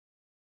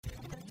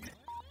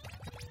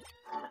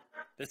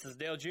This is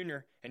Dale Jr.,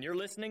 and you're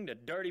listening to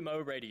Dirty Mo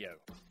Radio.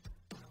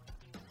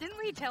 Didn't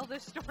we tell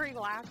this story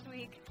last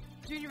week?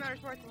 Junior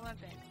Motorsports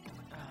Olympics.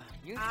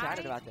 You're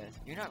excited about this.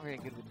 You're not very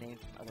good with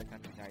names from other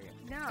countries, are you?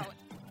 No.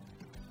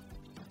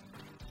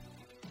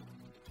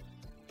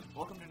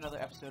 Welcome to another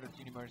episode of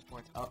Junior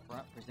Motorsports Up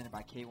Front, presented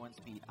by K1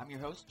 Speed. I'm your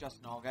host,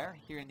 Justin Allgaier,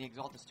 here in the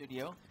Exalta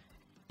studio.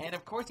 And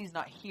of course he's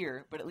not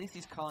here, but at least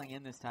he's calling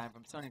in this time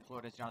from sunny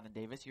Florida's Jonathan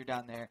Davis. You're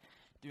down there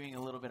doing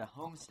a little bit of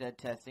homestead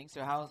testing.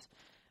 So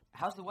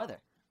how's the weather?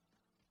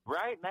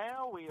 Right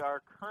now, we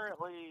are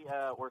currently,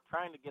 we're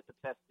trying to get the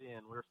test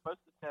in. We were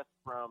supposed to test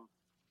from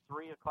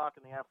 3 o'clock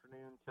in the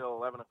afternoon till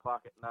 11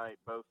 o'clock at night,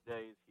 both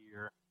days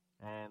here.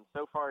 And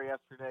so far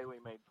yesterday,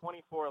 we made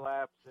 24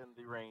 laps and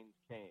the rains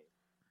came.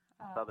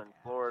 Southern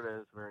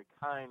Florida is very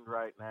kind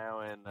right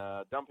now and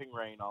dumping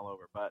rain all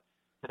over. But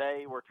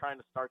today, we're trying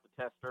to start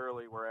the test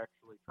early. We're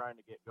actually trying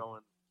to get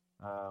going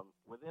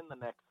within the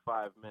next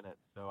 5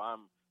 minutes. So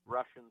I'm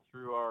rushing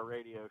through our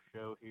radio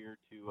show here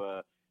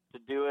to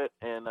do it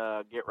and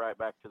get right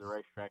back to the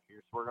racetrack here.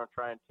 So we're going to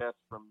try and test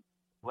from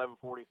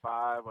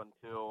 11:45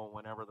 until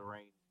whenever the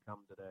rains come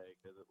today,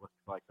 because it looks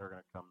like they're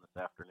going to come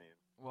this afternoon.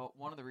 Well,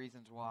 one of the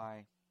reasons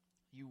why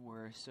you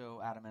were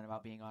so adamant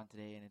about being on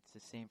today, and it's the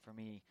same for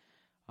me,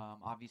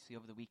 obviously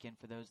over the weekend,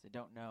 for those that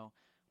don't know,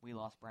 we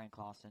lost Brian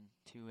Clausen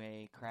to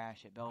a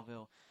crash at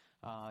Belleville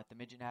at the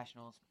Midget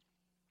Nationals.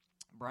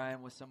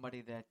 Brian was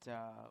somebody that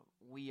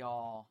we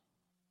all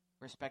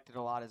respected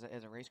a lot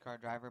as a race car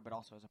driver, but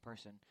also as a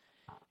person.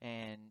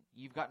 And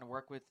you've gotten to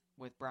work with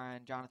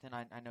Brian. Jonathan,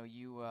 I know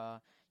you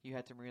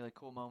had some really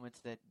cool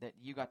moments that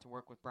you got to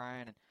work with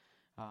Brian, and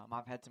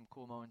I've had some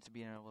cool moments of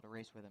being able to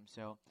race with him.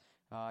 So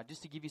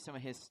just to give you some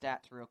of his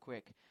stats real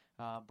quick,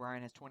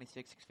 Brian has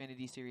 26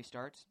 Xfinity Series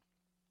starts,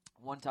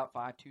 1 top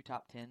 5, 2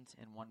 top 10s,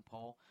 and 1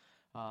 pole.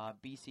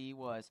 BC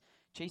was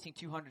chasing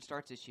 200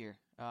 starts this year.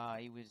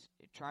 He was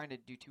trying to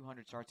do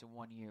 200 starts in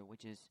 1 year,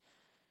 which is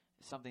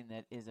something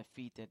that is a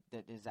feat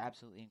that is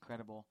absolutely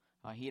incredible.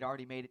 He had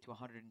already made it to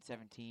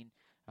 117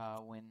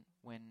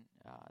 when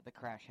the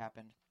crash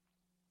happened.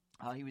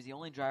 He was the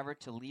only driver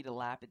to lead a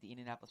lap at the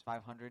Indianapolis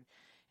 500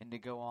 and to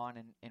go on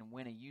and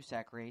win a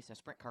USAC race, a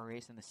sprint car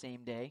race, in the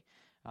same day.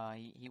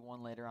 He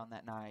won later on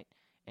that night.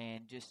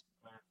 And just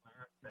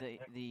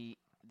the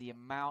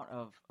amount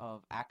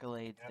of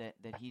accolades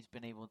that he's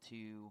been able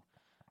to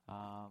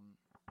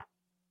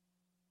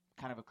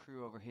kind of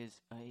accrue over his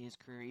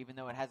career, even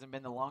though it hasn't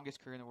been the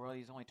longest career in the world.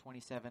 He's only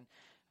 27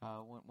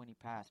 when he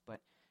passed,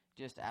 but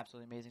just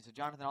absolutely amazing. So,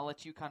 Jonathan, I'll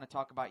let you kind of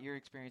talk about your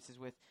experiences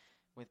with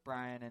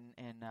Brian,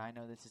 and I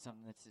know this is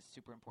something that's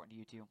super important to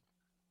you too.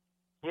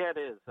 Yeah, it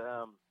is.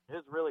 It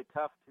was really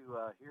tough to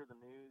hear the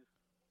news.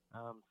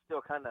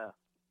 Still kind of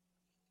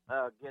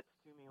gets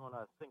to me when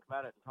I think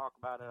about it and talk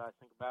about it. I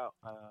think about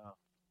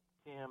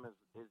Tim,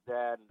 his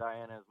dad, and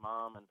Diana, his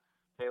mom, and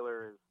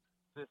Taylor, his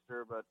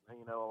sister, but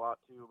a lot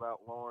too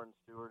about Lauren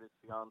Stewart, his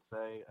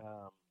fiance.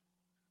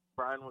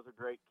 Brian was a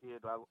great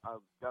kid. I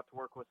got to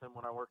work with him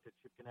when I worked at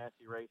Chip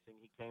Ganassi Racing.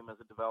 He came as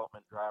a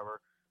development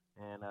driver,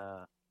 and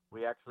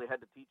we actually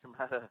had to teach him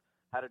how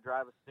to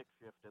drive a stick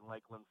shift in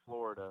Lakeland,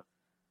 Florida.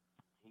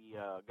 He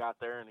got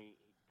there and he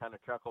kind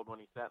of chuckled when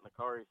he sat in the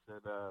car. He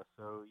said,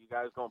 "So you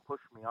guys gonna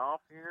push me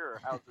off here,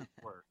 or how's this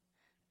work?"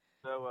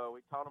 So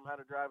we taught him how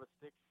to drive a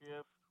stick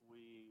shift.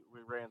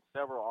 We ran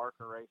several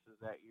ARCA races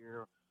that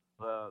year.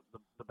 The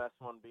best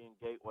one being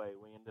Gateway.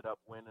 We ended up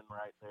winning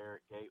right there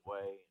at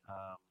Gateway.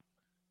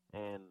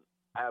 And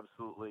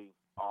absolutely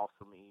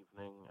awesome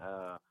evening.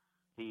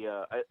 He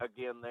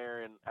again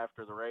there, and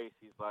after the race,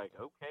 he's like,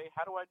 "Okay,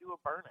 how do I do a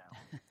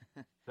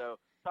burnout?" So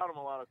taught him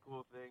a lot of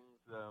cool things.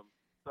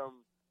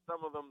 Some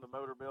of them the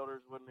motor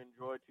builders wouldn't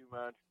enjoy too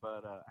much,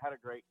 but had a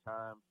great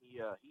time.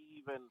 He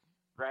even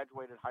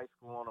graduated high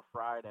school on a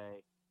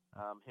Friday.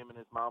 Him and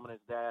his mom and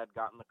his dad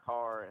got in the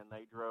car, and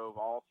they drove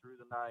all through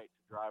the night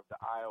to drive to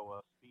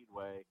Iowa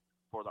Speedway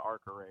for the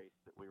ARCA race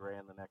that we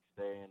ran the next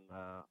day, and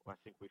I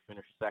think we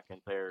finished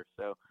second there.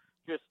 So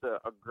just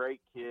a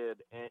great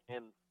kid,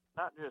 and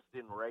not just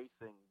in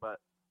racing, but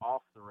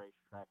off the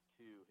racetrack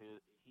too.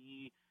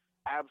 He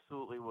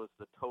absolutely was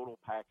the total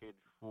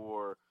package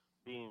for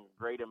being a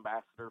great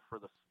ambassador for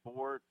the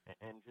sport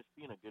and just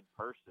being a good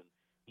person.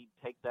 He'd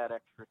take that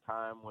extra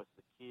time with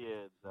the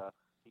kids.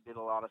 He did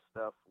a lot of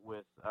stuff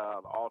with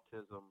the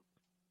autism.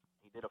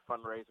 He did a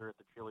fundraiser at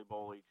the Chili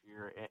Bowl each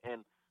year,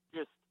 and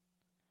just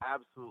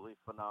absolutely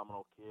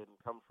phenomenal kid, and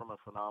comes from a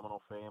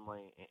phenomenal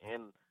family,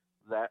 and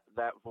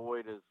that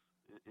void is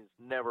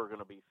never going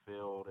to be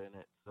filled, and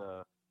it's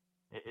a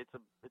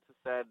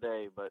sad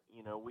day, but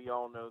we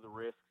all know the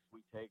risks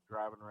we take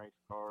driving race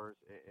cars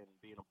and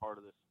being a part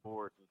of this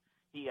sport. And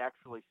he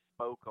actually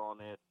spoke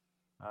on it.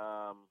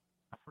 I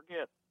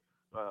forget,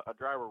 a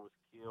driver was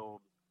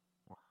killed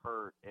or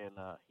hurt, and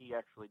he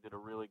actually did a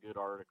really good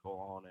article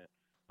on it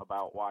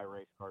about why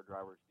race car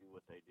drivers do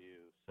what they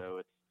do. So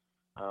it's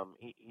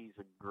he's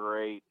a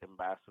great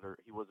ambassador.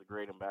 He was a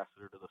great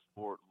ambassador to the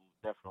sport,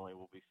 and definitely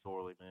will be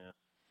sorely missed.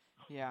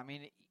 Yeah, I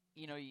mean,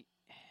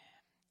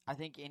 I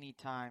think any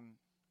time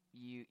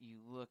you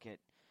look at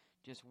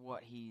just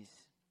what he's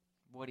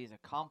what he's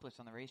accomplished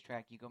on the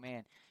racetrack, you go,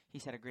 man,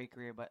 he's had a great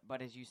career.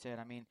 But as you said,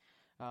 I mean,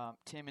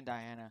 Tim and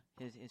Diana,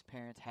 his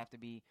parents have to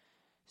be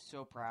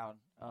so proud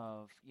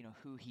of,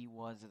 who he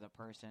was as a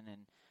person.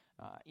 And,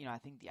 I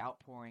think the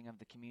outpouring of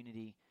the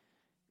community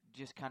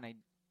just kind of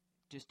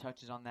just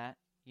touches on that.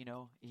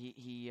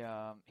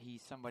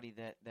 He's somebody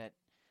that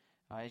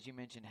as you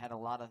mentioned, had a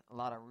lot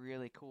of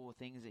really cool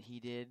things that he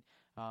did.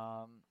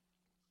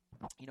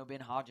 Ben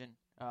Hodgen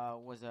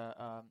was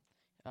a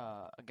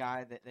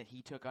guy that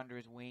he took under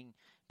his wing.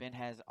 Ben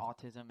has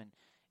autism,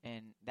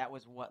 and that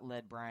was what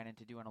led Brian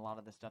into doing a lot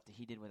of the stuff that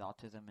he did with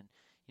autism. And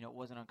it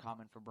wasn't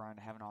uncommon for Brian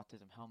to have an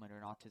autism helmet or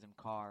an autism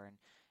car,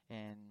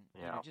 and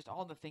just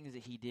all the things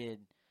that he did,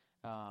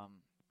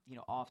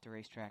 off the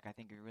racetrack. I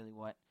think are really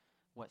what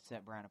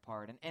set Brian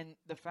apart, and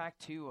the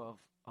fact too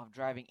of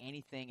driving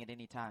anything at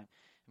any time.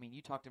 I mean,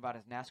 you talked about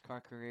his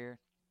NASCAR career.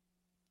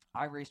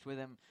 I raced with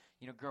him,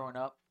 growing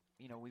up.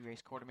 We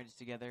raced quarter midgets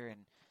together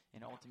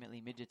and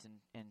ultimately midgets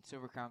and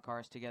Silver Crown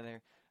cars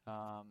together.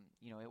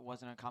 It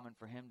wasn't uncommon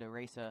for him to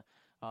race a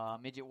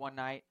midget one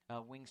night,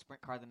 a wing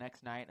sprint car the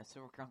next night, a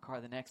Silver Crown car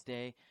the next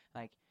day.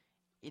 Like,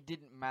 it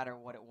didn't matter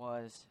what it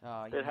was.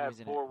 It had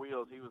four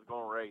wheels. He was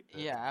going to race it.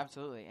 Yeah,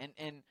 absolutely.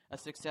 And a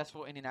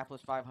successful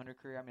Indianapolis 500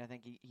 career. I mean, I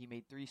think he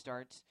made 3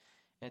 starts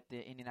at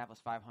the Indianapolis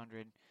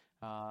 500.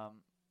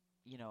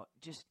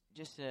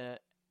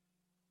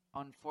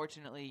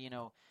 Unfortunately,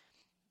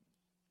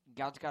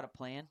 God's got a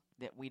plan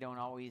that we don't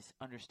always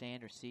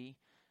understand or see,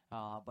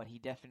 but he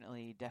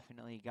definitely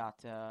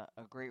got a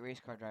great race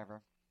car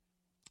driver,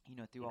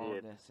 through all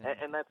of this.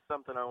 And that's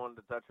something I wanted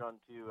to touch on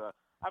too.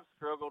 I've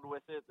struggled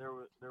with it. There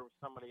was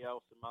somebody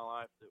else in my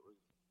life that was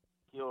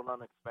killed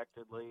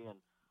unexpectedly, and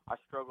I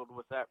struggled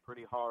with that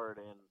pretty hard.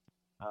 And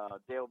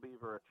Dale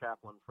Beaver, a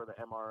chaplain for the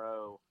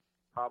MRO,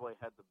 probably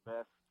had the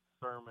best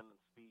sermon and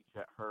speech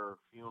at her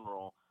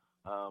funeral.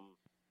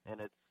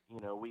 And it's,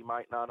 we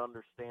might not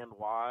understand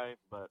why,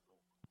 but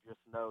just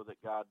know that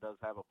God does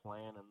have a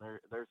plan, and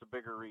there's a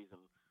bigger reason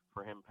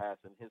for him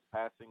passing. His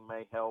passing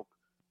may help,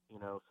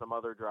 some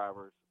other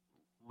drivers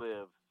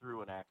live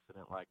through an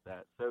accident like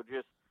that. So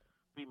just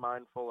be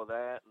mindful of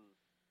that, and,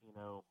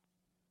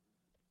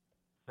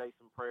 say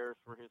some prayers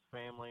for his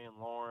family and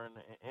Lauren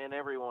and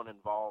everyone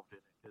involved in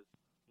it, because,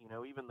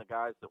 even the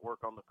guys that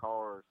work on the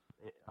cars,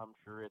 I'm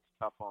sure it's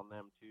tough on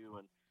them too,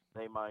 and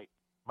they might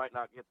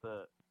not get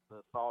the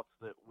thoughts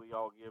that we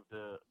all give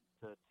to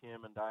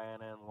Tim and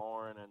Diana and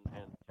Lauren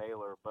and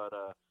Taylor, but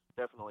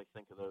definitely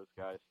think of those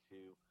guys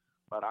too.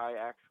 But I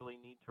actually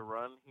need to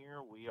run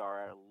here. We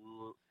are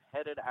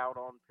headed out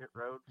on pit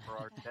road for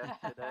our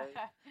test today.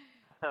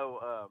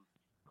 So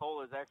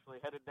Cole is actually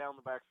headed down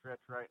the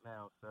backstretch right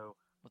now. So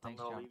I'm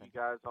going to leave you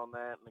guys on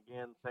that. And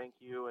again, thank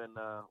you. And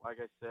like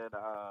I said,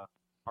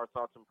 our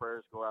thoughts and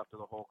prayers go out to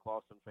the whole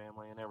Clausen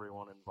family and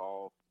everyone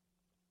involved.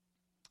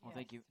 Well,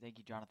 thank you,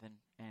 Jonathan.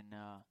 And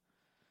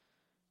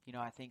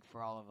I think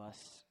for all of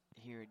us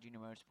here at Junior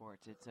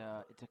Motorsports, it's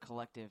a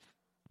collective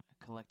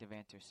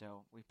answer.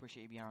 So we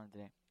appreciate you being on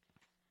today.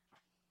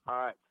 All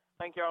right,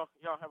 thank y'all.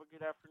 Y'all have a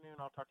good afternoon.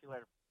 I'll talk to you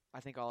later. I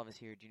think all of us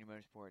here at Junior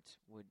Motorsports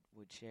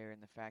would share in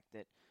the fact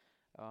that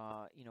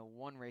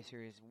one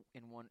racer is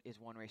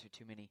one racer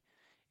too many,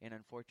 and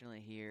unfortunately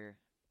here,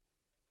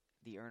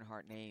 the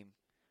Earnhardt name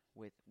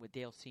with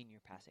Dale Sr.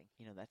 passing,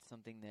 that's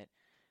something that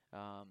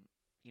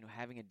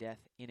having a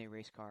death in a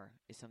race car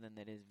is something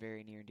that is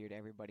very near and dear to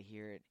everybody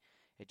here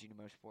at Junior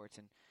Motorsports.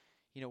 And,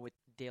 with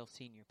Dale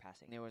Sr.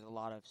 passing, there was a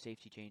lot of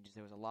safety changes.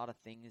 There was a lot of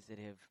things that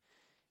have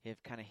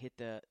kind of hit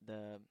the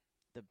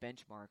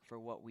benchmark for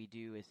what we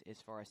do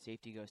as far as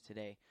safety goes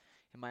today.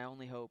 And my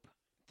only hope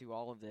through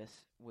all of this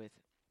with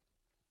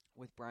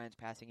Brian's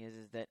passing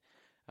is that,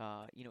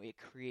 it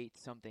creates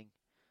something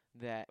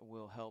that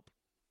will help,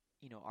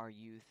 our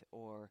youth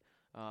or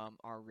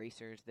our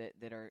racers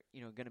that are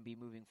going to be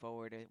moving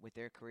forward with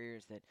their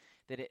careers,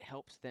 that it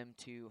helps them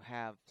to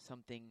have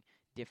something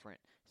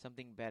different,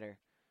 something better.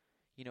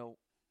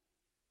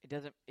 It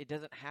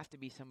doesn't have to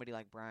be somebody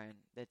like Brian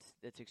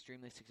that's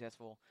extremely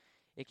successful.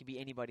 It could be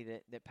anybody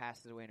that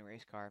passes away in a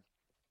race car.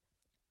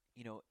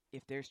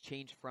 If there's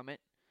change from it,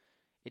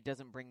 it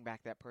doesn't bring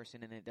back that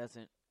person, and it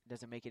doesn't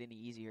make it any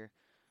easier,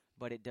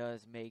 but it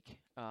does make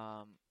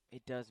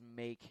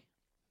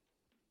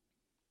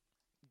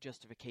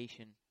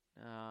justification,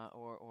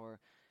 or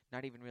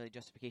not even really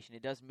justification.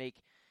 It does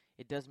make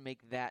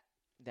that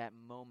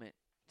moment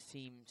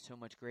seem so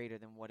much greater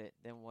than what it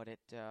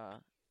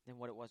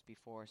was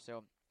before.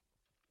 So,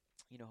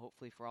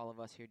 hopefully for all of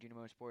us here at Junior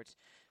Motorsports,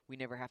 we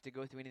never have to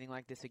go through anything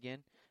like this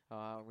again.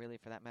 Really,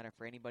 for that matter,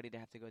 for anybody to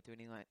have to go through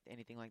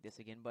anything like this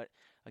again. But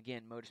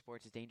again,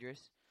 motorsports is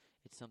dangerous.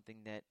 It's something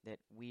that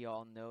we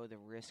all know the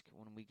risk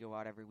when we go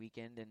out every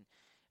weekend, and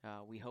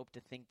we hope to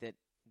think that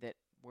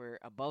we're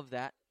above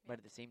that. But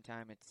at the same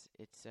time,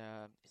 it's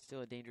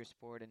still a dangerous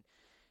sport,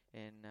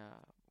 and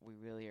we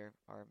really are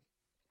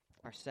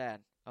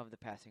sad of the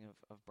passing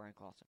of Brian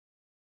Clausen.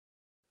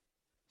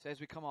 So as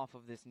we come off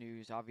of this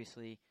news,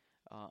 obviously,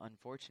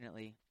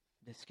 unfortunately,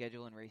 the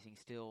schedule in racing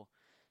still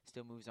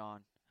moves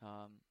on.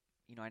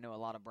 I know a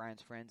lot of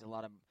Brian's friends, a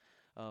lot of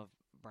of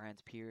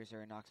Brian's peers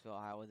are in Knoxville,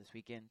 Iowa this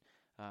weekend,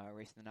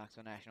 racing the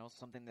Knoxville Nationals,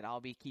 something that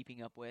I'll be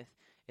keeping up with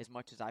as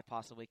much as I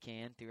possibly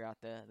can throughout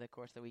the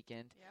course of the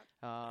weekend.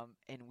 Yep.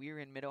 And we're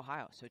in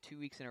Mid-Ohio, so 2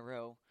 weeks in a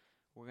row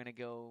we're going to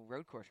go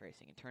road course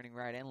racing and turning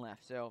right and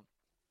left. So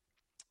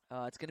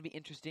it's going to be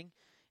interesting.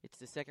 It's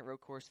the second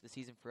road course of the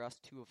season for us,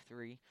 2 of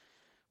 3.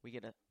 We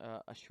get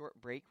a short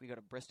break. We go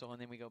to Bristol,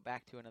 and then we go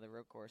back to another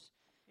road course.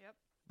 Yep.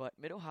 But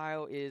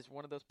Mid-Ohio is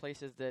one of those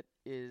places that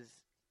is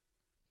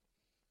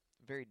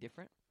very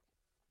different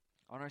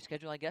on our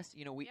schedule, I guess.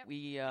 You know,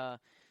 we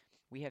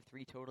have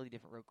 3 totally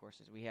different road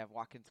courses. We have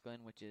Watkins Glen,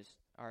 which is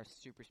our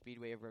super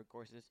speedway of road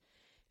courses.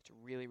 It's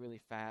really, really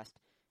fast.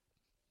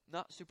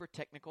 Not super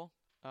technical.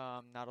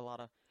 Not a lot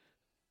of,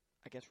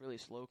 I guess, really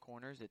slow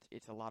corners.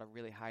 It's a lot of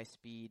really high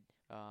speed,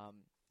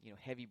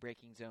 heavy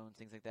braking zones,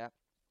 things like that.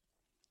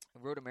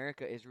 Road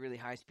America is really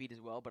high speed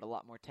as well, but a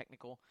lot more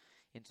technical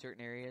in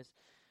certain areas.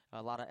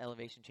 A lot of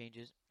elevation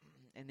changes.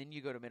 And then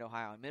you go to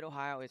Mid-Ohio. And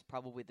Mid-Ohio is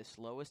probably the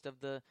slowest of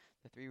the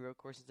 3 road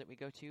courses that we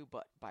go to,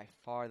 but by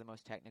far the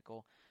most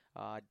technical.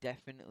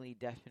 Definitely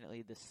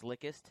the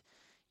slickest.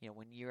 You know,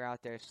 when you're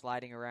out there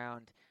sliding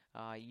around,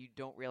 you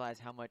don't realize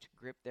how much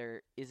grip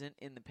there isn't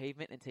in the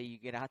pavement until you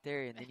get out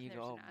there, and then you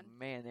go, oh,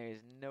 man, there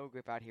is no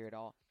grip out here at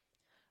all.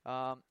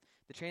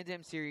 The Trans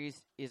Am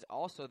Series is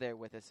also there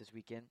with us this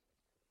weekend.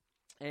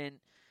 And,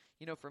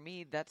 you know, for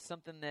me, that's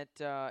something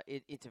that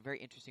it's a very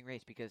interesting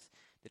race because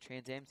the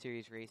Trans Am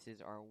Series races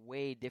are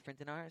way different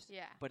than ours.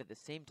 Yeah. But at the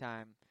same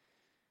time,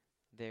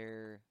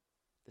 they're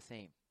the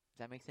same. Does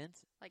that make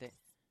sense?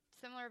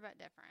 Similar but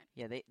different.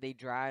 Yeah, they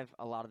drive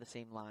a lot of the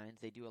same lines.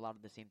 They do a lot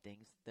of the same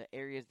things. The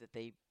areas that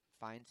they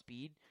find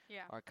speed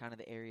are kind of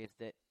the areas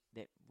that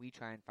we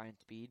try and find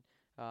speed.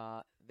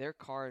 Their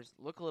cars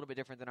look a little bit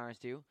different than ours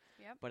do.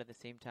 Yep. But at the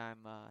same time,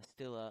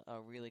 still a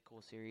really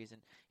cool series.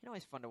 And, you know,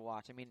 it's fun to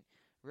watch. I mean,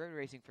 road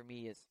racing for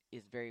me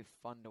is very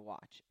fun to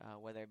watch,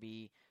 whether it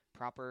be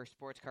proper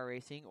sports car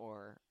racing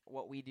or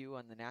what we do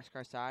on the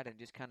NASCAR side and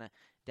just kind of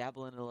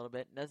dabble in it a little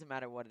bit. It doesn't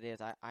matter what it is.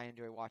 I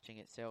enjoy watching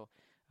it. So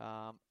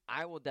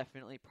I will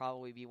definitely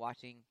probably be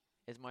watching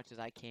as much as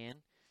I can.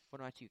 What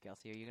about you,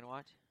 Kelsey? Are you going to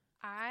watch?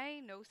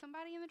 I know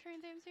somebody in the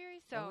Trans Am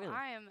Series, so really?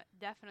 I am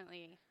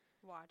definitely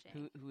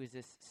watching. Who is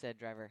this said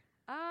driver?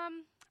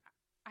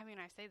 I mean,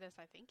 I say this,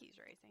 I think he's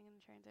racing in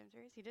the Trans Am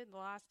Series. He did the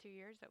last 2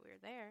 years that we were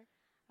there.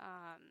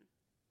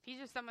 He's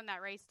just someone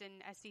that raced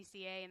in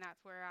SCCA, and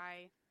that's where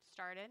I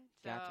started.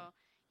 So, Gotcha.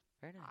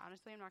 Very nice.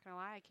 Honestly, I'm not going to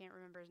lie. I can't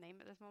remember his name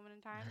at this moment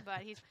in time, but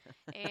he's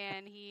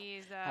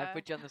I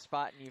put you on the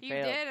spot, and you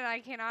failed. You did, and I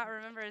cannot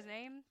remember his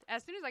name.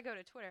 As soon as I go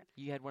to Twitter.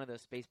 You had one of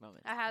those space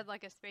moments. I had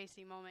like a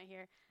spacey moment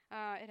here.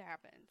 It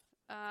happens.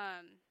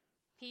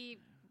 He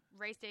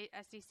raced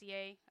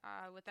SCCA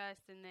with us,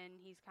 and then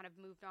he's kind of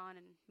moved on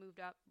and moved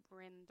up.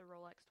 Ran the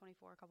Rolex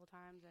 24 a couple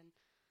times, and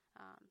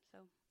so.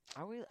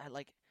 I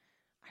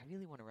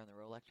really want to run the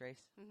Rolex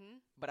race,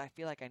 but I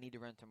feel like I need to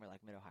run somewhere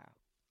like Mid-Ohio,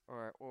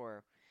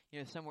 or you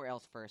know, somewhere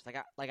else first.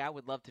 Like I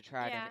would love to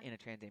try it in a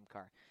Trans Am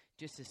car,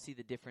 just to see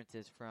the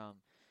differences from,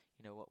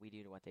 you know, what we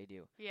do to what they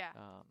do. Yeah.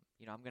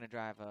 You know, I'm gonna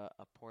drive a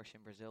Porsche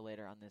in Brazil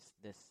later on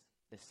this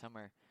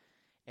summer,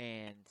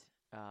 and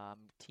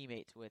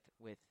teammates with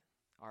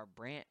our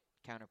Brandt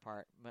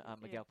counterpart,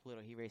 Miguel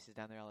Paluto. He races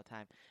down there all the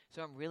time,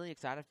 so I'm really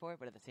excited for it.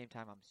 But at the same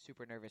time, I'm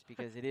super nervous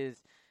because it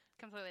is.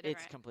 Completely different.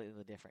 It's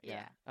completely different.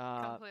 Yeah.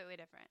 Completely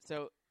different.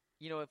 So,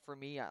 you know, for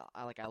me,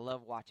 I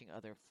love watching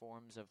other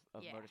forms of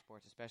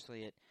motorsports,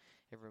 especially at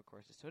road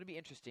courses. So it'll be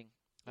interesting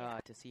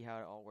to see how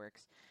it all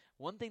works.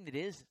 One thing that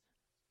is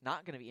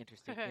not going to be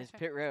interesting is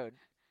pit road.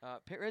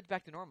 Pit road's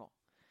back to normal.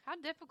 How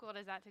difficult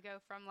is that to go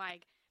from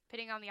like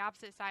pitting on the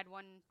opposite side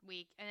one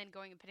week and then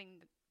going and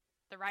pitting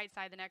the right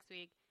side the next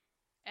week,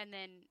 and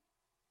then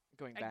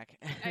going back,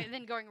 and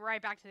then going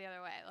right back to the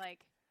other way?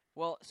 Like,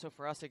 well, so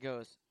for us it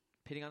goes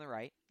pitting on the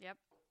right. Yep.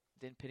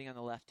 Then pitting on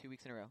the left 2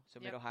 weeks in a row. So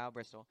Mid-Ohio,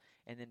 Bristol,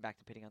 and then back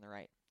to pitting on the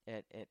right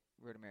at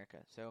Road America.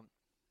 So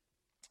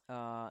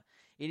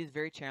it is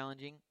very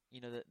challenging.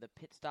 You know, the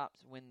pit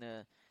stops when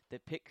the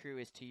pit crew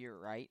is to your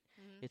right.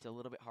 It's a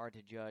little bit hard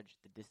to judge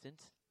the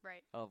distance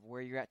of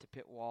where you're at to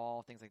pit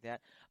wall, things like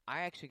that.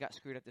 I actually got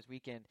screwed up this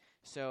weekend.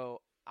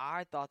 So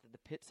I thought that the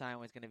pit sign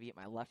was going to be at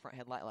my left front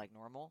headlight like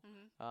normal,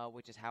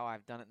 which is how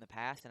I've done it in the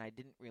past, and I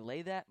didn't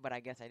relay that, but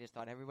I guess I just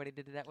thought everybody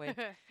did it that way.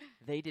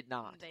 They did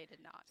not. They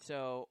did not.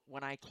 So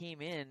when I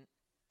came in,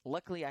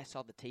 luckily I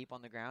saw the tape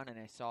on the ground, and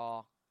I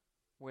saw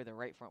where the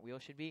right front wheel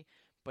should be,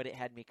 but it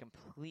had me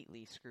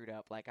completely screwed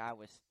up. Like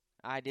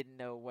I didn't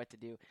know what to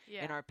do.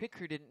 Yeah. And our pit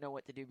crew didn't know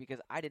what to do because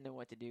I didn't know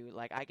what to do.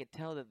 Like, I could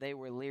tell that they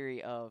were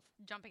leery of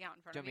jumping out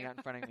in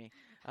front of me.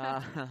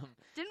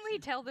 Didn't we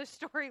tell this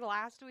story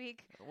last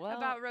week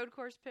about road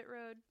course pit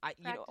road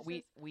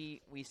practices?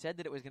 We said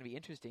that it was going to be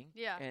interesting.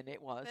 Yeah. And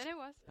it was. And it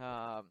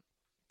was.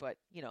 But,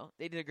 you know,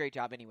 they did a great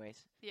job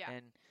anyways. Yeah.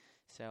 And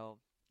so,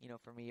 you know,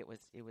 for me it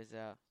was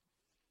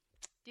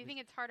Do you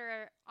think it's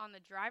harder on the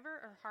driver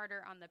or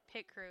harder on the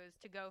pit crews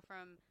to go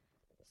from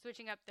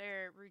switching up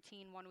their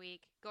routine 1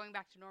 week, going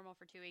back to normal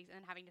for 2 weeks,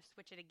 and then having to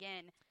switch it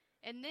again,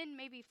 and then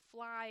maybe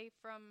fly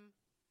from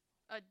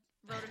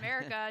Road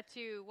America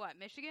to what,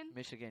 Michigan?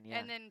 Michigan, yeah.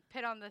 And then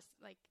pit on this,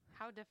 like,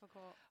 how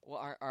difficult?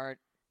 Well, our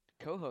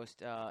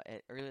co-host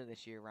earlier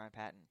this year, Ryan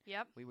Patton,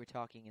 Yep. we were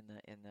talking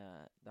in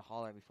the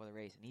hauler before the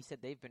race, and he said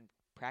they've been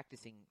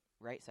practicing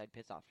right side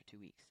pit stops for 2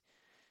 weeks.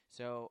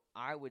 So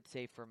I would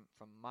say from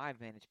my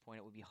vantage point,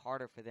 it would be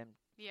harder for them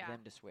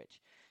to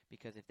switch,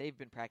 because if they've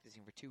been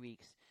practicing for 2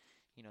 weeks,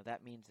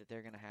 that means that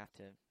they're going to have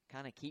to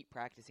kind of keep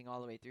practicing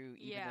all the way through,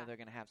 even though they're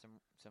going to have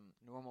some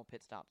normal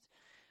pit stops.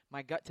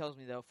 My gut tells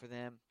me, though, for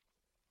them,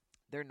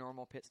 their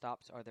normal pit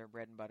stops are their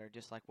bread and butter,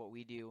 just like what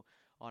we do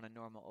on a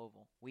normal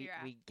oval.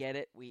 We get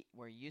it.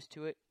 We're used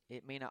to it.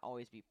 It may not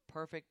always be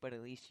perfect, but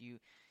at least you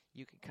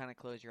can kind of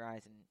close your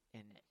eyes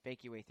and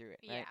fake your way through it.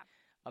 Right? Yeah.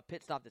 A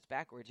pit stop that's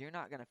backwards, you're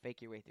not going to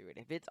fake your way through it.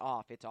 If it's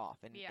off, it's off.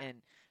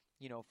 And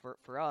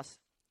for us,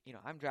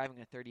 I'm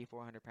driving a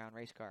 3,400-pound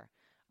race car.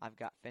 I've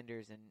got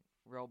fenders and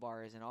roll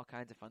bars and all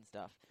kinds of fun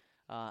stuff.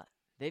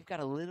 They've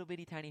got a little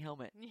bitty tiny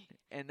helmet,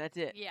 and that's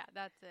it. Yeah,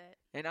 that's it.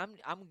 And I'm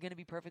going to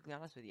be perfectly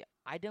honest with you.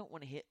 I don't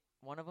want to hit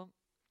one of them,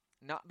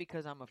 not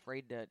because I'm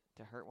afraid to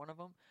hurt one of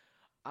them.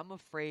 I'm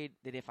afraid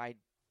that if I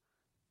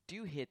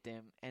do hit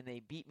them and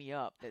they beat me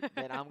up,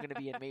 that I'm going to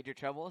be in major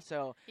trouble.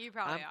 So you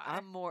probably are.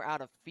 I'm more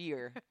out of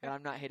fear that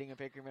I'm not hitting a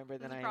picker member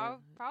than I am.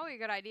 Probably a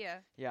good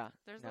idea. Yeah.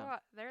 There's a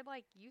lot. They're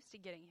like used to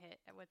getting hit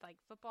with like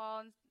football,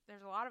 and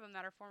there's a lot of them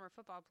that are former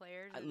football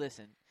players.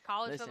 And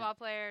college football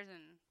players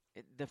and.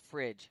 The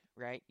Fridge,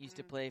 right? Used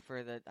to play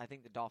for the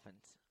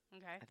Dolphins.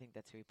 Okay. I think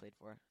that's who he played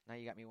for. Now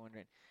you got me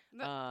wondering.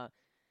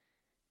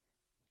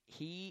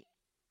 He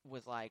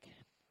was like,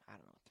 I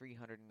don't know,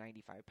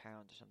 395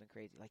 pounds or something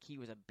crazy. Like, he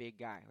was a big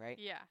guy, right?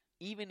 Yeah.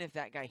 Even if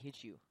that guy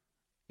hits you,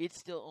 it's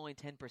still only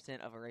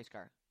 10% of a race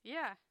car.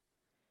 Yeah.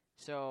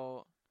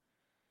 So,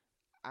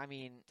 I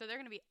mean. So they're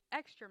going to be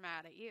extra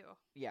mad at you.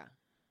 Yeah.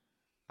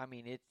 I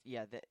mean, it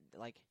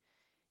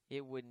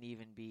wouldn't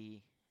even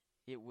be,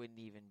 it wouldn't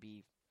even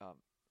be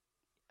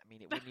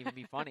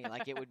funny.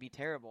 Like, it would be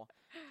terrible.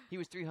 He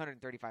was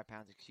 335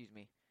 pounds, excuse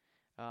me.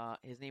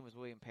 His name was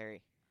William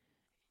Perry.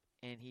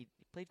 And he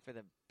played for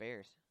the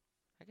Bears.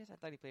 I guess I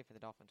thought he played for the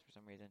Dolphins for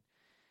some reason.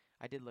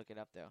 I did look it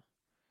up, though.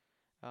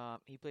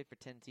 He played for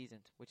 10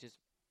 seasons,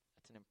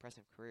 that's an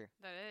impressive career.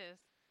 That is.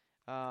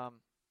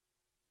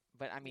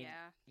 But, I mean,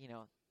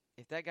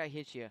 if that guy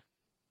hits you,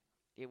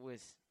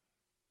 it's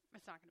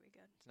not going to be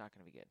good. It's not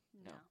going to be good.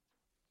 No.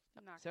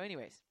 Not so,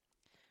 anyways,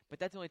 but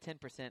that's only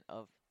 10%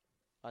 of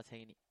us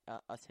hitting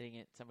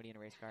somebody in a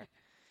race car.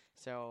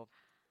 So,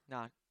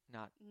 not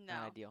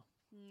ideal.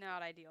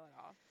 Not ideal at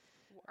all.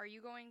 Are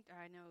you going?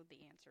 I know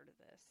the answer to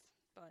this,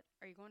 but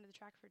are you going to the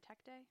track for Tech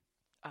Day?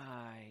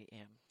 I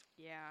am.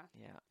 Yeah.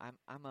 Yeah,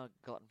 I'm a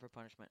glutton for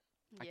punishment.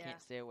 Yeah. I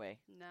can't stay away.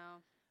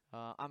 No.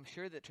 I'm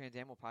sure that Trans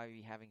Am will probably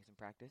be having some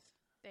practice.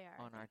 They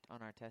are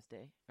on our test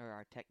day, or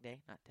our Tech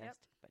Day, not test,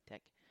 but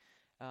tech.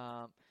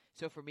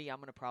 So for me, I'm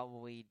gonna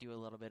probably do a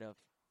little bit of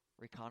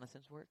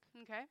reconnaissance work.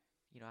 Okay.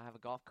 I have a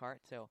golf cart,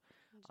 so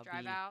I'll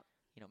drive out.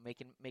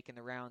 Making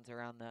the rounds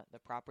around the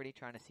property,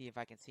 trying to see if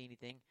I can see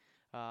anything.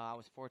 I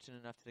was fortunate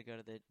enough to go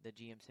to the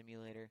GM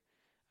simulator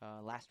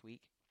last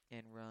week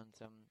and run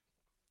some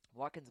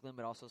Watkins Glen,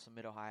 but also some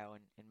Mid-Ohio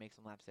and make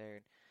some laps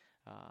there.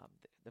 And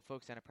the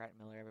folks down at Pratt &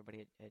 Miller,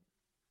 everybody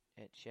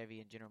at Chevy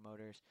and General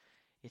Motors,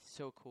 it's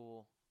so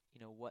cool,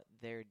 what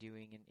they're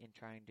doing in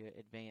trying to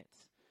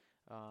advance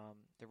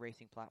the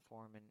racing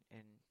platform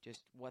and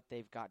just what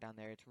they've got down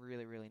there. It's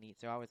really, really neat.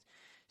 So I was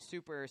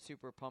super,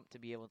 super pumped to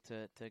be able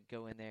to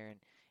go in there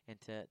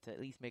and to at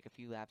least make a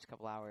few laps, a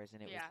couple hours,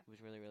 and it was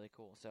really, really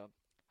cool. So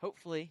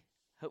hopefully,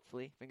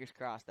 fingers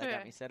crossed, that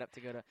got me set up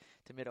to go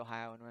to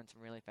Mid-Ohio and run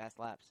some really fast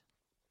laps.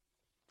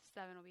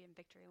 7 will be in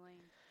Victory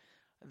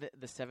Lane.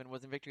 The 7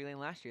 was in Victory Lane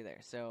last year there,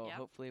 so Yep.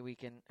 hopefully we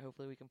can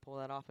pull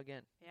that off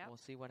again. Yep. We'll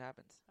see what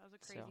happens. That was a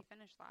crazy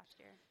finish last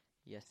year.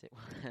 Yes, it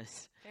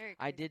was. Very crazy.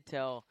 I did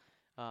tell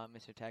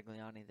Mr.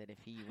 Tagliani that if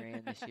he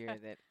ran this year,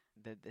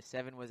 that the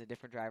 7 was a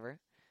different driver,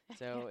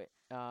 so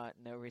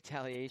no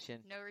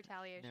retaliation. No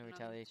retaliation. No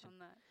retaliation. On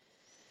that.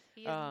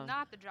 He is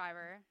not the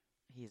driver.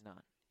 He's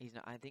not.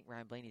 I think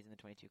Ryan Blaney's in the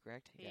 22,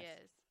 correct? He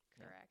Yes. is.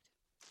 Correct.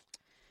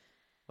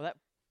 Well, that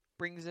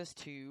brings us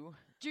to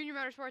Junior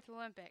Motorsports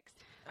Olympics.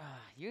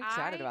 You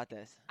excited about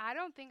this? I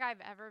don't think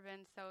I've ever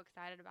been so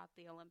excited about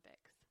the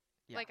Olympics.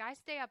 Yeah. Like, I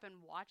stay up and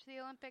watch the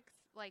Olympics.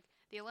 Like,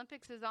 the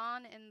Olympics is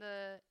on in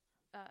the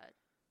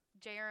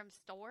JRM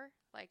store.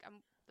 Like,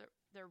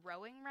 they're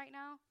rowing right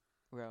now.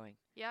 Rowing.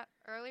 Yeah.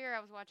 Earlier, I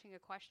was watching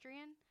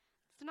equestrian.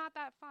 It's not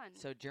that fun.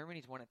 So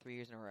Germany's won it 3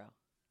 years in a row.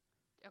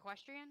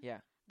 Equestrian? Yeah.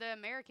 The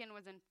American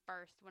was in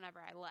first whenever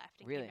I left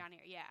and Really? came down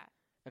here. Yeah.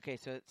 Okay,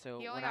 so He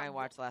only when got I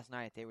watched last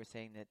night, they were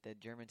saying that the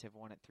Germans have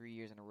won it 3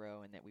 years in a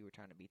row and that we were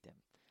trying to beat them.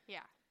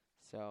 Yeah.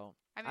 So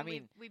I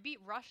mean we beat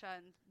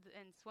Russia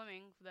in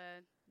swimming.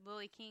 The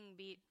Lily King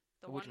beat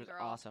the which one was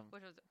girl, awesome.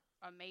 which was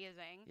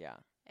amazing. Yeah.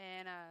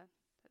 And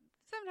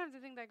sometimes I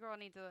think that girl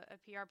needs a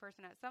PR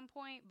person at some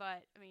point,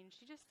 but I mean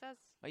she just says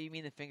Oh, you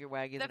mean the finger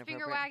wag is the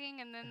finger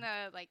wagging and then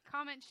the like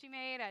comments she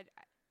made.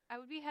 I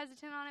would be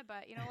hesitant on it,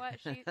 but you know what?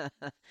 She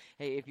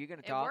Hey, if you're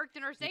gonna it talk, worked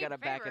in her you favor, gotta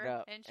back it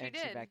up, and she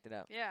did. she backed it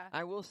up. Yeah.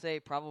 I will say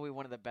probably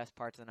one of the best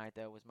parts of the night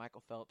though was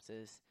Michael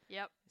Phelps's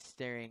Yep.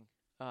 staring.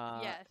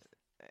 Yes.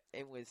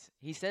 It was.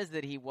 He says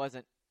that he he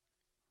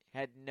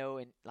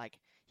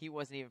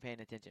wasn't even paying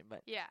attention,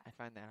 but Yeah. I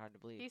find that hard to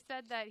believe. He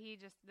said that he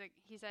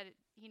said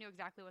he knew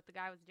exactly what the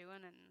guy was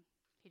doing, and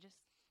he just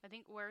I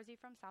think where is he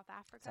from? South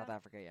Africa. South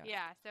Africa, yeah.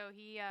 Yeah. So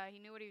he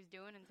knew what he was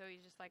doing, and so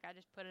he's just like I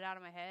just put it out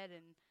of my head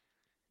and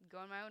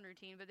go in my own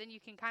routine. But then you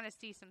can kind of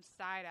see some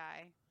side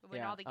eye with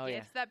Yeah. all the Oh, yeah.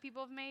 gifts that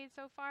people have made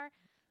so far.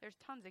 There's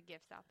tons of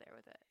gifts out there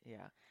with it.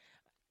 Yeah.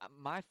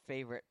 My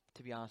favorite,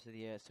 to be honest with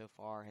you, so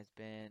far has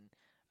been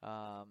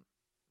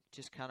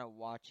just kind of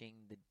watching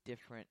the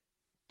different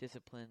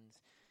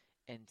disciplines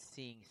and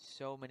seeing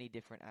so many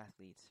different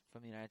athletes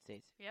from the United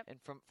States. Yep.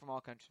 And from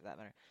all countries for that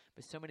matter.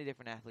 But so many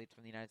different athletes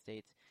from the United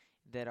States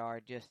that are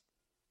just,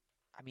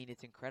 I mean,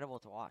 it's incredible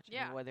to watch. I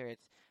Yeah. mean,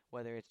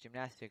 whether it's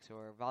gymnastics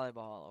or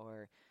volleyball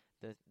or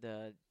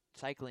the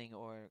cycling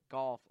or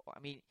golf. I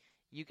mean,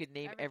 you could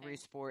name every Everything.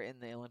 sport in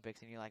the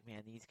Olympics, and you're like,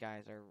 man, these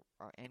guys are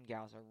and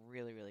gals are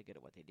really, really good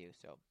at what they do.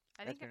 So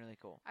I that's think been really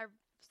cool. I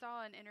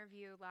saw an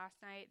interview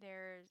last night.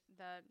 There's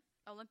the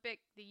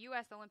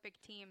U.S. Olympic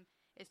team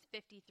is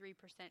 53%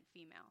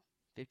 female.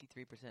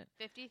 53%.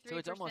 53%. So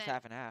it's almost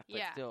half and half, but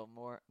Yeah. still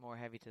more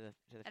heavy to the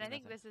And I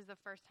think female side. this is the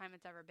first time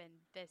it's ever been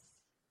this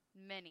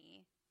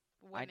many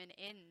women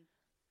in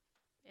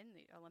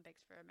the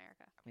Olympics for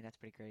America. I mean, that's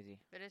pretty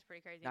crazy. It is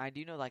pretty crazy. Now I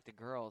do know, like the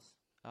girls,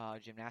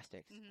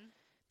 gymnastics, hmm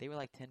they were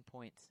like 10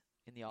 points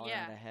in the all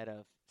Yeah. around ahead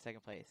of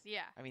second place.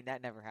 Yeah, I mean,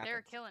 that never happens. they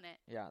were killing it.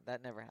 Yeah,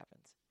 that never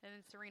happens. And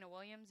then Serena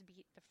Williams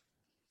beat the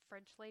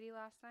French lady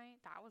last night.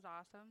 That was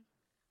awesome.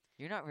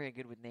 You're not very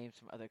good with names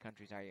from other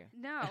countries, are you?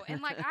 No,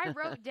 and like I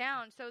wrote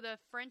down, so the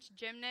French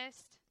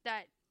gymnast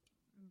that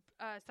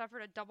suffered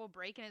a double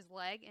break in his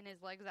leg, and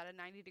his leg was at a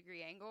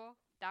 90-degree angle.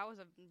 That was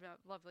a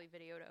lovely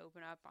video to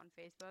open up on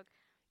Facebook.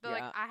 But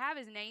like Yeah. I have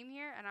his name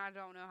here, and I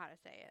don't know how to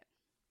say it.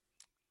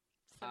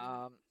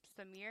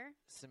 Samir?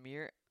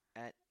 Samir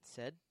at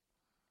said.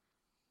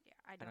 Yeah,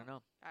 I don't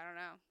know. I don't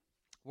know.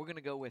 We're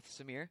gonna go with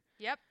Samir.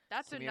 Yep,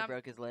 that's the Samir number.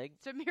 broke his leg.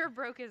 Samir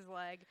broke his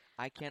leg.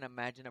 I can't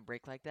imagine a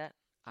break like that.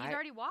 He's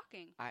already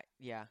walking.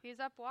 Yeah, He's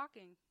up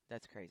walking.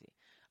 that's crazy.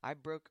 I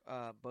broke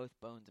both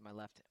bones in my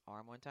left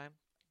arm one time,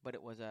 but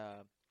it was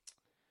I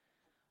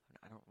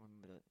don't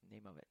remember the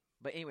name of it.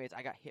 But anyways,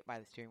 I got hit by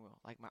the steering wheel.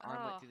 Like my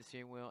arm went Oh. through the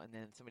steering wheel, and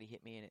then somebody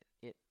hit me, and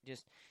it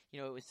just, it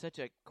was such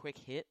a quick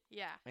hit,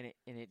 Yeah. and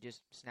it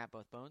just snapped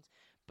both bones,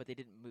 but they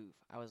didn't move.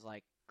 I was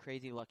like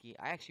crazy lucky.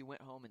 I actually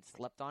went home and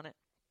slept on it,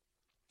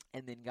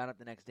 and then got up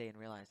the next day and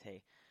realized,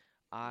 hey,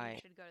 You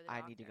should go to the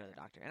I need to go to the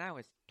doctor. And I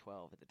was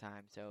 12 at the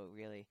time, so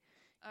really,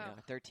 Oh.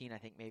 13 I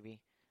think maybe.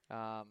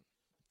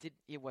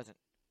 It wasn't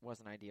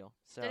ideal.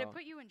 So Did it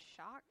put you in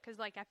shock? Because,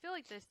 like, I feel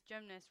like this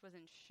gymnast was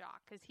in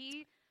shock. Because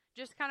he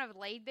just kind of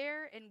laid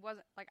there and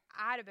wasn't, like,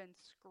 I'd have been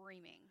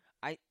screaming.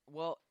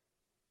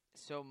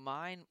 So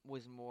mine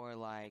was more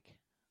like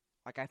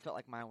I felt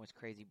like mine was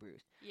crazy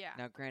bruised. Yeah.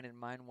 Now, granted,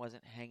 mine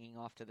wasn't hanging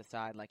off to the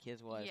side like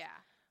his was.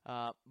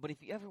 Yeah. But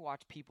if you ever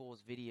watch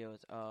people's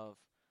videos of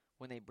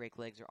when they break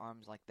legs or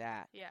arms like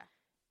that, Yeah.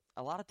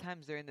 a lot of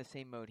times they're in the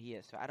same mode he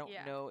is. So I don't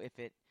Yeah. know if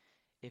it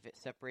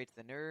separates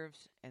the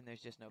nerves and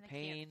there's just no And I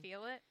pain. can't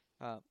feel it.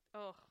 Uh,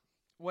 Ugh.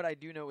 What I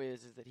do know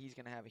is that he's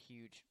going to have a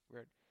huge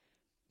road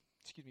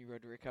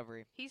to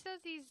recovery. He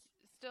says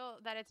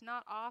that it's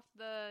not off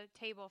the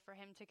table for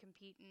him to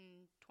compete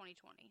in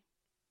 2020.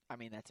 I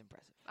mean, that's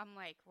impressive. I'm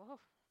like, whoa,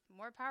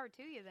 more power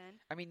to you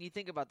then. I mean, you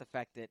think about the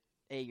fact that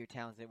A, you're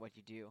talented at what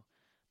you do,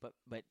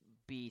 but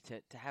B,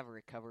 to have a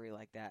recovery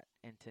like that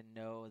and to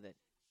know that,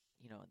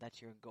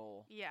 that's your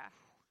goal. Yeah.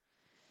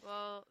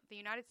 Well, the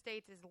United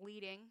States is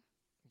leading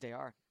They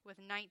are. with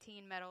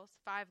 19 medals,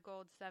 5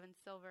 gold, 7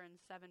 silver, and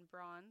 7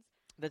 bronze.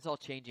 That's all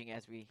changing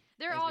as we.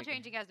 They're as all we go.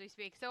 changing as we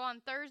speak. So on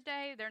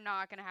Thursday, they're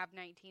not going to have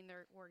 19.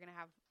 We're going to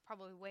have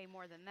probably way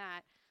more than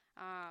that.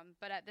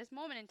 But at this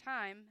moment in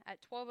time, at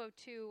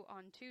 12:02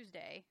 on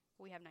Tuesday,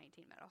 we have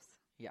 19 medals.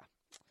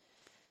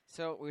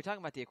 So we were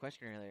talking about the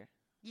equestrian earlier.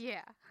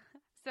 Yeah.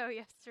 So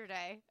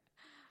yesterday,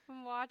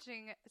 I'm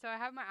watching. So I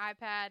have my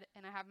iPad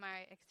and I have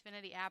my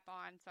Xfinity app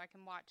on, so I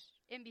can watch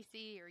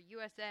NBC or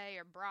USA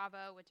or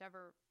Bravo,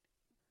 whichever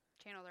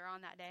channel they're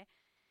on that day.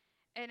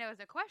 And it was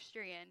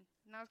equestrian,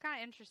 and I was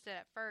kind of interested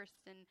at first.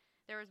 And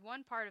there was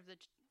one part of the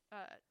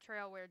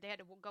trail where they had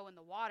to go in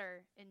the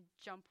water and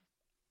jump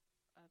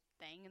a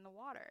thing in the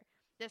water.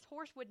 This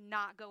horse would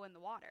not go in the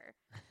water.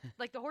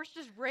 Like, the horse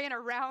just ran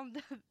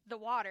around the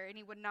water, and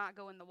he would not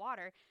go in the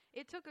water.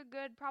 It took a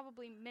good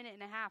probably minute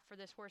and a half for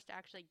this horse to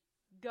actually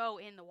go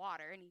in the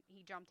water, and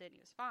he jumped in, he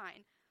was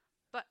fine.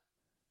 But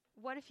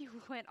what if you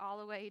went all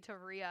the way to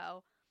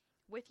Rio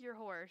with your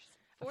horse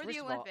for the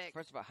Olympics?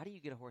 First of all, how do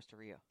you get a horse to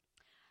Rio?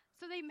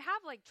 So they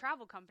have, like,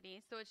 travel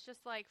companies, so it's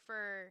just, like,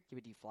 for... Do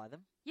you fly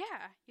them? Yeah,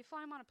 you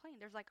fly them on a plane.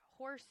 There's, like,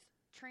 horse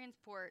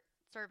transport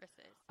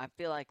services. I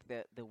feel like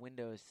the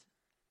windows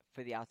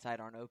for the outside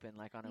aren't open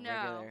like on a No.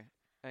 regular.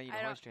 You I know,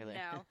 don't horse trailer.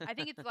 know. I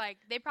think it's like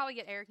they probably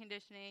get air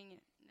conditioning.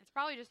 It's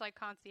probably just like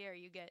concierge.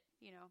 You get,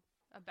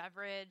 a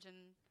beverage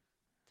and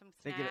some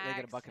They snacks.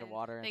 get a bucket of and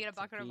water. They get a and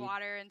some bucket of feed.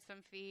 water and some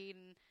feed,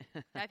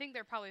 and I think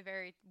they're probably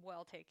very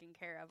well taken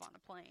care of on a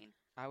plane.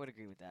 I would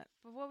agree with that.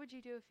 But what would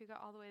you do if you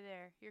got all the way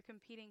there? You're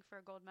competing for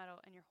a gold medal,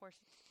 and your horse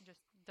just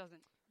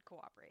doesn't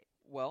cooperate.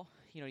 Well,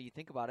 you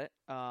think about it.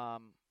 I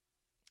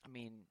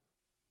mean,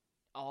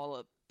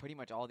 pretty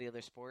much all the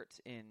other sports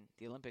in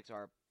the Olympics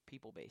are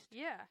people based.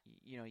 Yeah.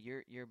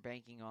 You're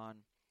banking on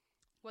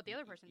What the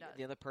other person does.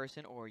 the other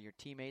person or your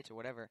teammates or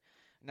whatever.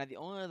 Now, the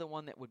only other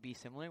one that would be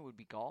similar would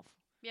be golf.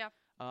 Yeah.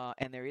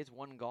 And there is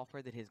one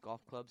golfer that his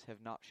golf clubs have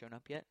not shown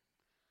up yet.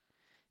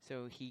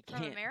 So he From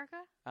can't. America?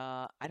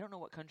 I don't know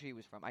what country he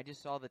was from. I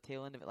just saw the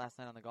tail end of it last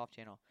night on the Golf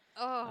Channel.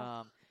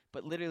 Oh.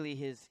 But literally,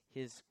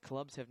 his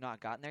clubs have not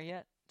gotten there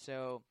yet.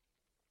 So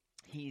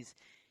he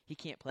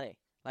can't play.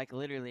 Like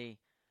literally,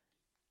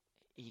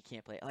 he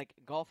can't play. Like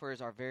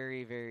golfers are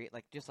very, very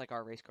just like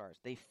our race cars.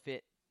 They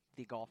fit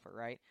the golfer,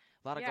 right?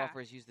 A lot of Yeah.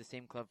 golfers use the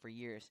same club for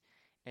years,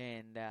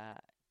 and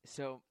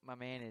so my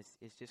man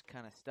is just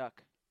kind of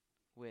stuck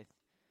with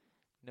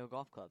no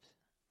golf clubs.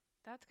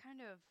 That's kind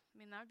of,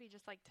 that would be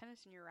just like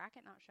tennis and your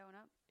racket not showing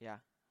up. Yeah,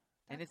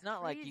 and That's it's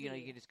not like you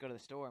crazy. can just go to the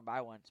store and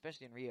buy one,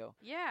 especially in Rio.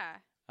 Yeah.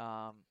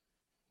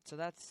 So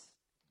that's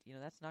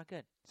that's not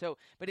good. So,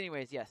 but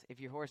anyways, yes, if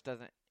your horse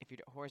doesn't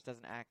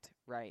act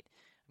right,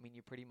 I mean,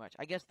 you're pretty much.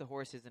 I guess the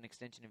horse is an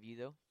extension of you,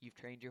 though. You've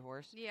trained your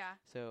horse, Yeah.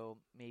 so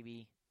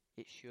maybe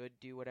it should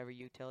do whatever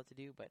you tell it to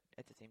do. But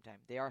at the same time,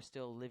 they are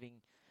still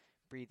living,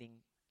 breathing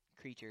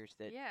creatures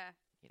that Yeah.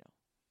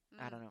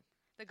 I don't know.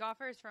 The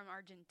golfer is from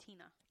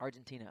Argentina,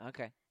 Argentina,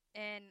 okay.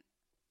 and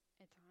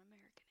it's on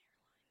American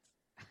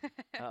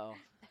Airlines.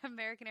 Uh-oh.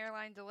 American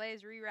Airlines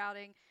delays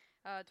rerouting.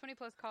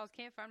 20-plus calls,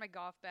 can't find my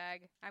golf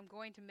bag. I'm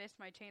going to miss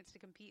my chance to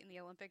compete in the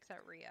Olympics at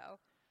Rio.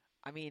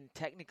 I mean,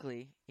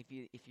 technically,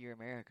 if you're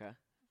America,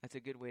 that's a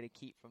good way to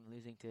keep from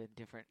losing to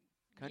different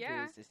countries.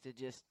 Yeah. Is to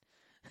just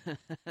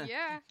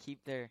Yeah.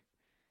 keep their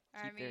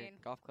I their mean,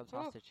 golf clubs oof.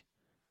 hostage.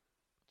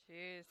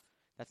 Jeez.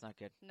 That's not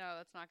good. No,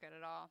 that's not good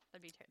at all.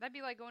 That'd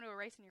be like going to a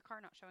race and your car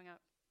not showing up.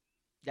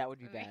 That would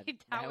be I mean, bad.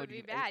 that would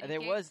be bad. You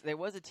There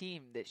was a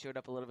team that showed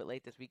up a little bit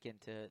late this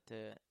weekend to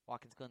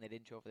Watkins Glen. They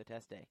didn't show up for the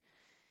test day,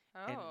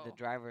 and the Oh.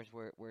 drivers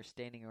were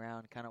standing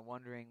around, kind of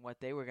wondering what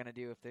they were going to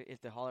do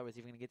if the hauler was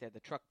even going to get there. The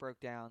truck broke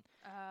down.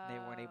 And they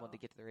weren't able to Oh.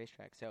 get to the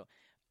racetrack. So,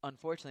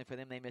 unfortunately for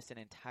them, they missed an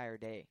entire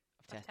day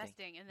of Of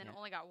testing, and then Yeah.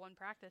 only got one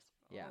practice.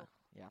 Yeah. Oh,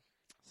 Yeah.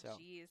 So,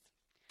 jeez.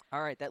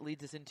 all right, that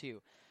leads us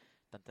into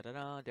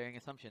daring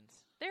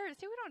assumptions.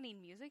 See, we don't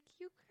need music.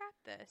 You got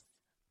this.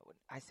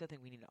 I still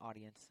think we need an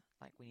audience.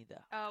 Like we need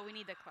the. Oh, we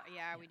need the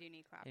we do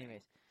need clapping.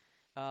 Anyways,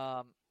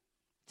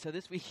 so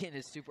this weekend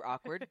is super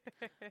awkward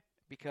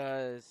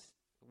because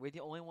we're the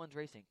only ones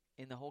racing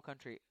in the whole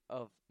country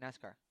of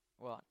NASCAR.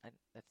 Well,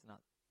 that's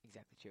not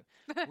exactly true.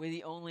 We're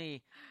the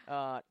only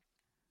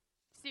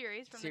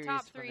series from series the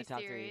top from three the top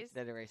series.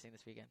 three that are racing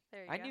this weekend.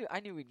 There you go. I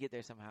knew we'd get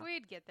there somehow.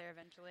 We'd get there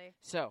eventually.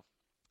 So,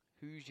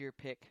 who's your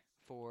pick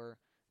for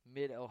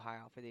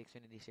Mid-Ohio for the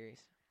Xfinity Series?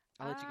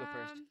 I'll let you go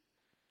first.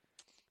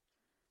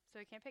 So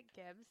I can't pick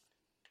Gibbs.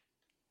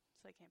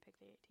 So I can't pick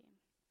the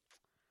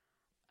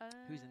 18.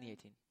 Who's in the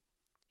 18?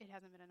 It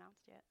hasn't been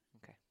announced yet.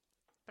 Okay.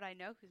 But I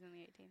know who's in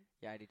the 18.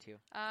 Yeah, I do too.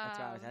 That's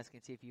why I was asking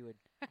to see if you would.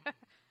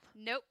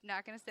 Nope,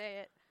 not gonna say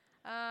it.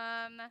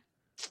 I'm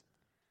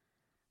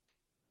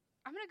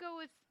gonna go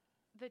with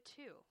the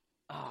 2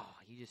 Oh,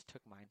 you just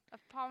took mine. of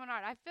Paul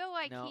Menard. I feel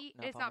like No, no,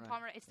 it's Paul not Menard. Paul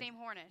Menard. It's Sam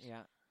Hornish.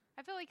 Yeah,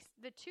 I feel like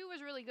the 2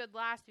 was really good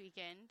last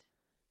weekend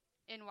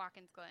in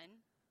Watkins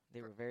Glen.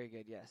 they were very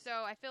good. Yes.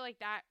 So I feel like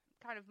that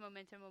kind of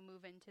momentum will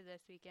move into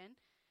this weekend.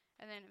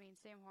 And then,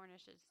 Sam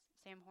Hornish is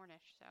Sam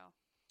Hornish. So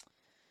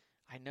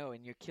I know,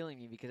 and you're killing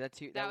me because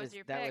That was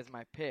your that pick. was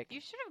my pick. you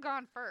should have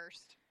gone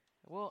first.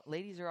 Well,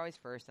 ladies are always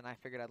first, and I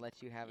figured I'd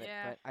let you have it.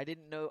 Yeah. But I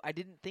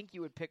didn't think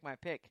you would pick my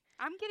pick.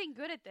 I'm getting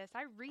good at this.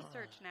 I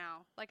research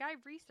now. Like, I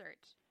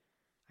research.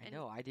 I And-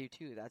 know, I do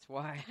too. That's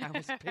why I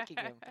was picking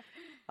him.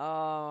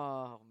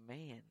 Oh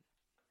man.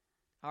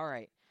 All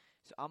right.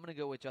 So I'm gonna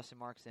go with Justin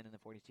Marks then in the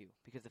 42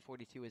 because the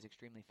 42 is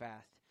extremely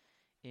fast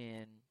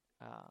in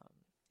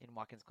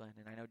Watkins Glen,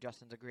 and I know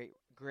Justin's a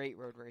great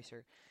road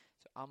racer.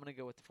 So I'm gonna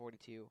go with the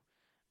 42.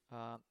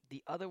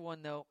 The other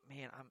one though,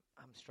 man,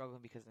 I'm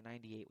struggling because the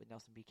 98 with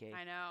Nelson BK.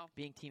 I know.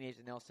 Being teammates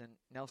with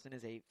Nelson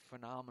is a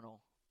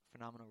phenomenal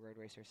road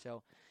racer.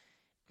 So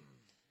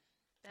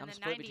And I'm the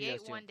split between 98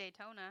 those two. won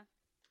Daytona.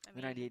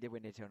 the 98 did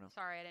win Daytona.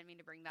 Sorry, I didn't mean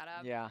to bring that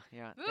up. Yeah.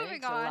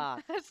 Moving Thanks on. a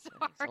lot. Sorry.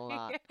 Thanks a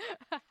lot.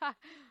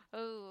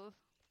 Oh,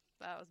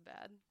 that was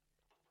bad.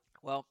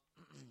 Well,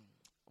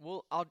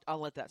 I'll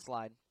let that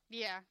slide,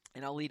 Yeah.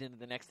 and I'll lead into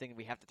the next thing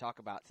we have to talk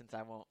about since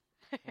I won't.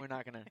 We're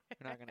not gonna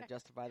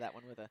justify that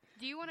one with a.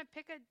 Do you want to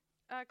pick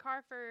a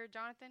car for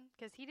Jonathan?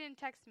 Because he didn't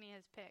text me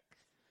his picks.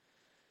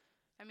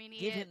 He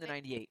Give him the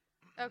 98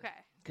 Okay.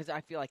 because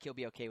I feel like he'll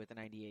be okay with the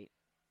 98.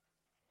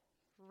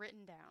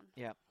 Written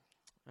down.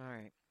 All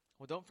right.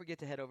 Well, don't forget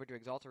to head over to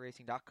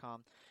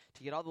exaltaracing.com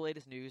to get all the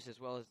latest news as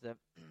well as the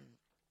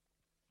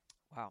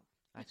Wow,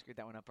 I screwed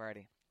that one up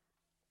already.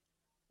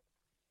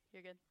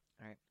 You're good.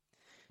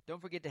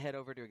 Don't forget to head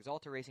over to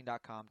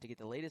ExaltaRacing.com to get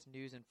the latest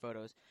news and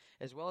photos,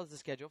 as well as the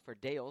schedule for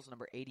Dale's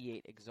number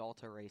 88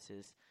 Exalta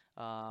races.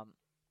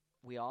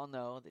 We all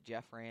know that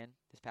Jeff ran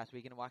this past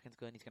weekend at Watkins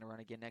Glen. He's going to run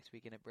again next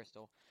weekend at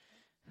Bristol.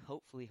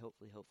 Hopefully. The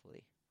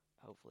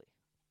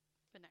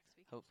next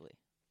week. Hopefully,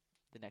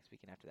 the next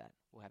weekend after that,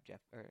 we'll have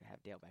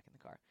have Dale back in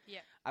the car.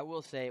 Yeah. I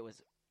will say it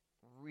was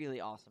really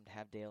awesome to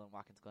have Dale in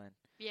Watkins Glen.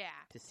 Yeah.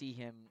 To see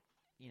him,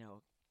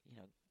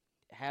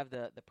 have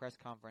the press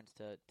conference,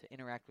 to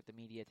interact with the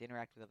media, to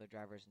interact with other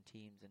drivers and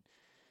teams, and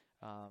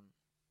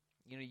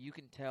you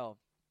can tell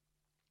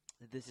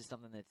that this is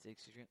something that's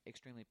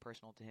extremely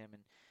personal to him,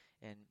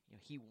 and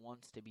he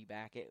wants to be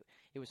back.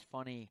 It was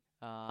funny.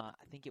 I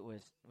think it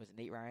was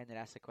Nate Ryan that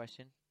asked the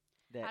question.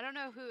 That I don't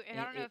know who. I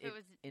don't know if it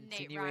was Nate Ryan,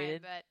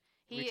 insinuated but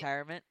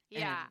retirement.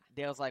 Yeah. And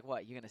Dale's like,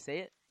 "What? You gonna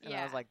say it?" And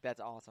I was Yeah. like, "That's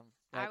awesome.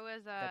 I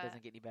was. That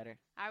doesn't get any better."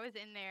 I was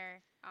in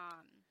there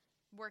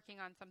working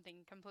on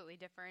something completely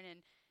different,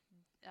 and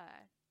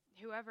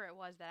whoever it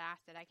was that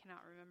asked it, I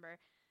cannot remember.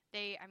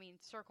 They,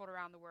 circled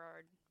around the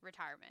word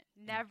retirement.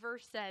 Never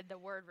said the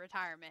word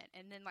retirement,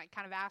 and then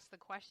kind of asked the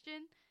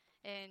question.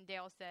 And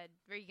Dale said,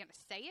 "Are you gonna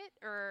say it,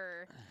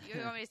 or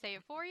you want me to say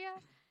it for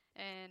you?"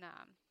 And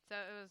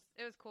so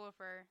it was cool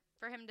for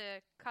him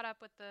to cut up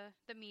with the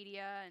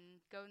media and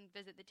go and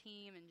visit the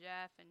team and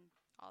Jeff and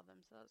all of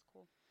them. So that was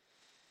cool.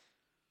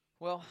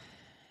 Well,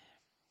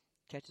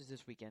 catches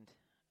this weekend,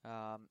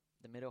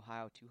 the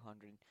Mid-Ohio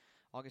 200,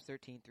 August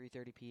 13th,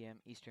 3:30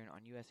 p.m. Eastern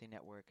on USA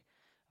Network.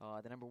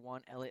 The number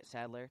 1, Elliott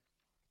Sadler,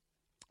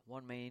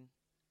 1 Main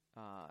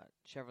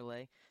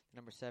Chevrolet, the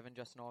number 7,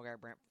 Justin Allgaier,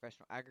 Brant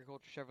Professional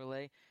Agriculture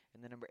Chevrolet,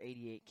 and the number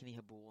 88, Kenny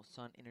Habul,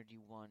 Sun Energy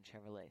 1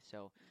 Chevrolet.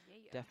 So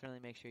definitely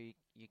make sure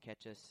you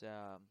catch us.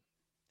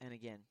 And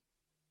again,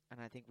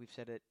 and I think we've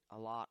said it a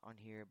lot on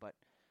here, but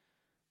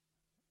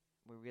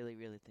we're really,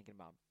 really thinking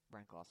about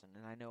Brian Clausen.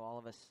 And I know all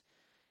of us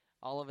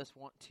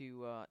want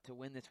to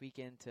win this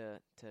weekend,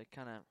 to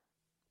kind of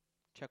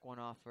check one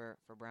off for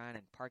Brian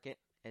and park it,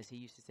 as he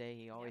used to say.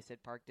 He always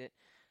said parked it.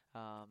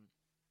 I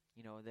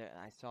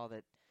saw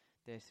that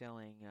they're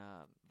selling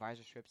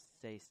visor strips that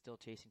say "Still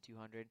Chasing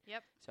 200."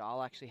 Yep. So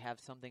I'll actually have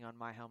something on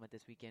my helmet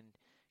this weekend,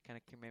 kind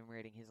of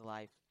commemorating his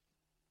life,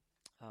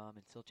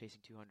 and still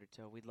chasing 200.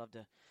 So we'd love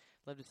to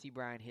see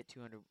Brian hit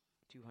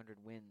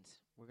 200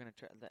 wins. We're gonna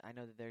try. I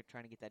know that they're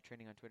trying to get that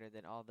trending on Twitter,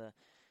 that all the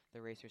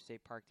racers say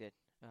parked it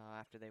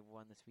after they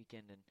won this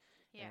weekend, and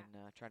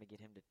try to get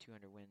him to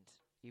 200 wins.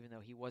 Even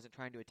though he wasn't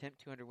trying to attempt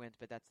 200 wins,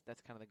 but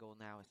that's kind of the goal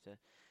now, is to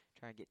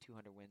try and get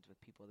 200 wins with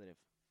people that have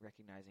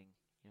recognizing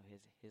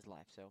his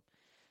life. So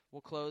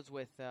we'll close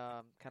with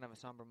kind of a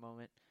somber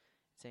moment,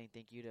 saying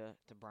thank you to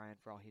Brian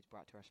for all he's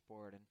brought to our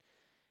sport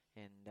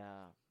and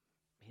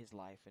his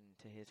life, and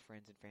to his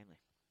friends and family.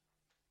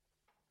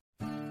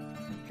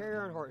 Kerry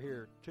Earnhardt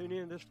here. Tune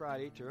in this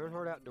Friday to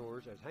Earnhardt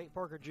Outdoors as Hank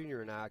Parker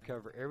Jr. and I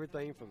cover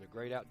everything from the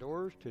great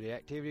outdoors to the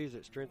activities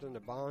that strengthen the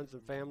bonds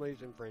and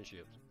families and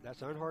friendships.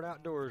 That's Earnhardt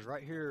Outdoors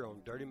right here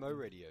on Dirty Mo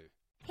Radio.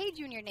 Hey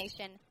Junior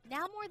Nation,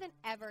 now more than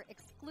ever,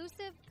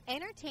 exclusive,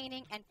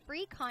 entertaining, and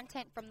free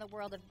content from the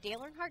world of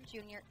Dale Earnhardt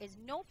Jr. is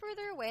no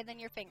further away than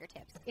your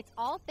fingertips. It's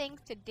all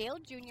thanks to Dale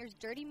Jr.'s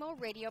Dirty Mo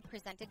Radio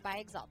presented by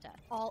Exalta.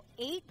 All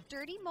 8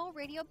 Dirty Mo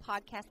Radio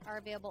podcasts are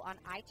available on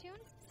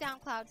iTunes,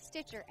 SoundCloud,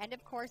 Stitcher, and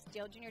of course,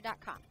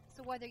 DaleJr.com.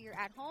 So whether you're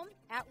at home,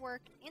 at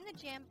work, in the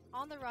gym,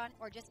 on the run,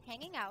 or just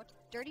hanging out,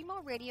 Dirty Mo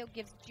Radio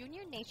gives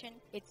Junior Nation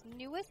its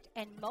newest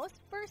and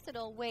most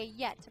versatile way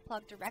yet to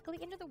plug directly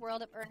into the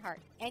world of Earnhardt,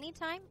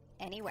 anytime,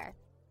 anywhere.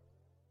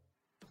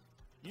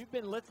 You've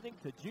been listening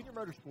to Junior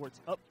Motorsports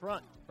Up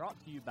Front, brought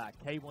to you by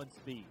K1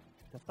 Speed.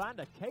 To find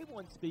a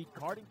K1 Speed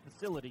karting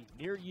facility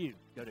near you,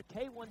 go to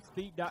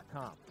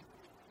K1Speed.com.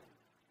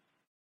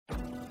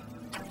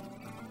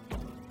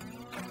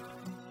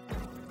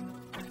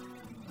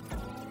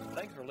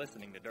 Thanks for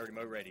listening to Dirty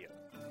Mo Radio.